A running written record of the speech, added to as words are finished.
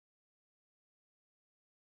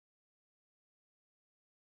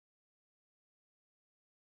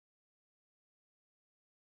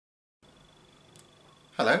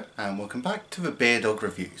Hello and welcome back to the Beer Dog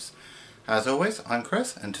Reviews. As always, I'm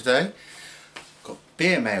Chris and today I've got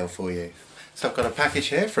beer mail for you. So I've got a package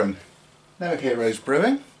here from No Heroes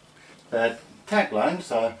Brewing. Their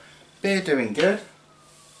taglines are beer doing good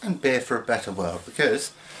and beer for a better world,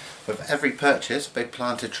 because with every purchase they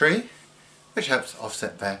plant a tree which helps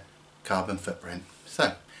offset their carbon footprint.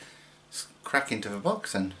 So let's crack into the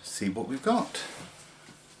box and see what we've got.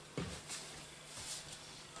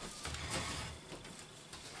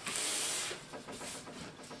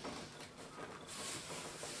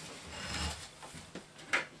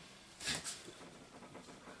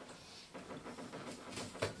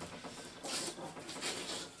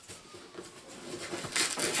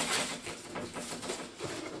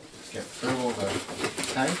 Get through all the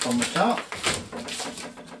tape on the top.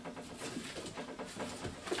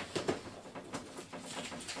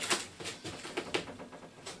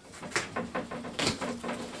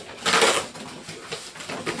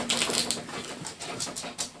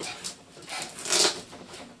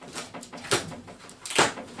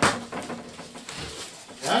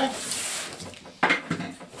 Okay.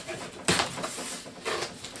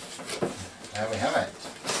 There we have it.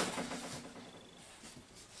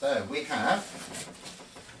 So we have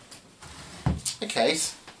a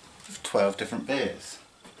case of 12 different beers,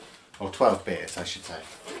 or 12 beers I should say.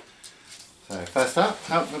 So first up,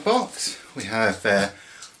 out of the box, we have their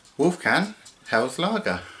Wolfgang Hell's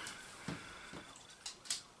Lager.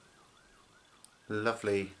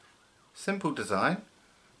 Lovely simple design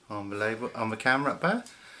on the label, on the can up there.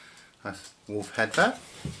 Nice wolf head there.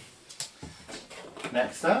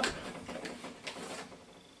 Next up,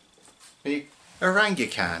 the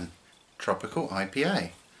Orangutan Tropical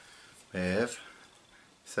IPA with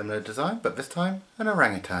similar design, but this time an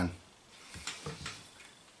orangutan.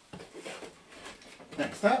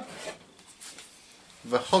 Next up,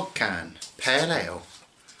 the Hogcan Pale Ale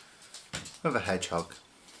with a hedgehog.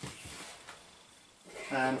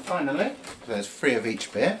 And finally, there's 3 of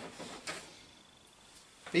each beer,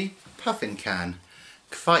 the Puffin Can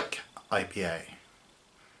Kvike IPA.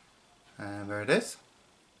 And there it is.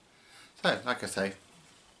 So, like I say,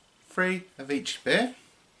 3 of each beer.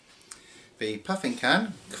 The Puffin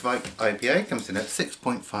Can Kvike IPA comes in at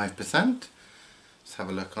 6.5%. Let's have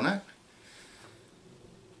a look on it.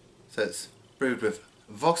 So it's brewed with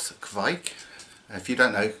Voss Kvike. If you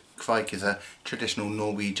don't know, Kvike is a traditional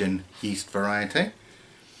Norwegian yeast variety.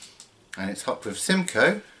 And it's hopped with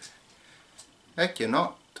Simcoe,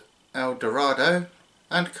 Equinox, El Dorado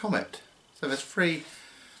and Comet. So there's 3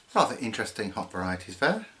 rather interesting hop varieties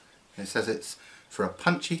there. It says it's for a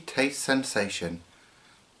punchy taste sensation.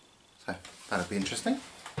 So that'll be interesting.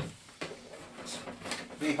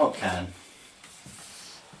 The Hogcan.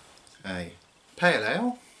 A pale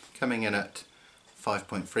ale coming in at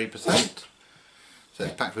 5.3%. So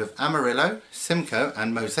it's packed with Amarillo, Simcoe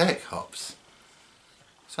and Mosaic hops.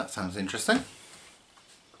 So that sounds interesting.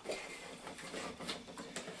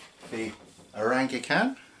 The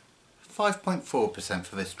Orangutan, 5.4%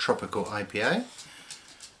 for this tropical IPA,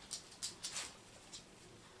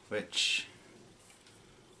 which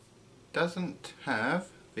doesn't have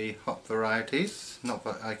the hop varieties, not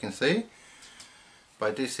that I can see,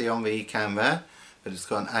 but I do see on the can there that it's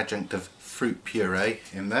got an adjunct of fruit puree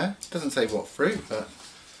in there. Doesn't say what fruit, but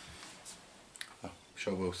I'm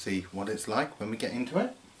sure we'll see what it's like when we get into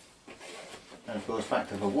it. And of course, back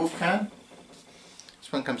to the Wolfcan.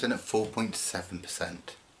 This one comes in at 4.7%.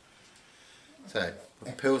 So,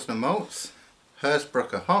 with Pilsner malts,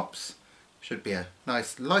 Hersbrucker hops, should be a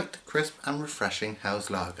nice light, crisp and refreshing Hell's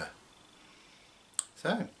Lager.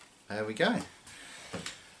 So, there we go.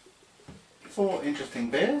 4 interesting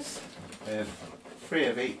beers with 3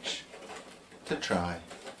 of each to try.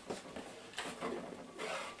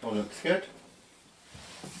 All looks good.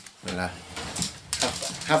 We'll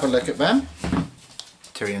have a look at them.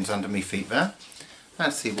 Tyrion's under my feet there.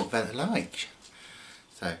 And see what they're like.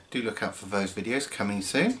 So do look out for those videos coming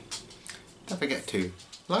soon. Don't forget to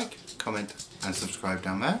like, comment and subscribe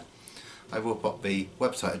down there. I will pop the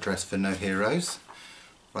website address for No Heroes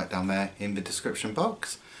right down there in the description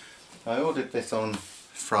box. I ordered this on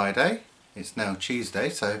Friday. It's now Tuesday,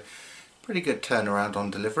 so pretty good turnaround on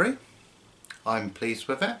delivery. I'm pleased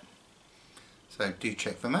with it. So do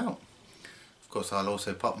check them out. Of course, I'll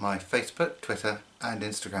also pop my Facebook, Twitter and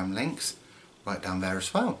Instagram links right down there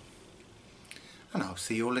as well. And I'll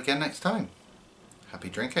see you all again next time. Happy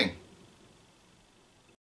drinking.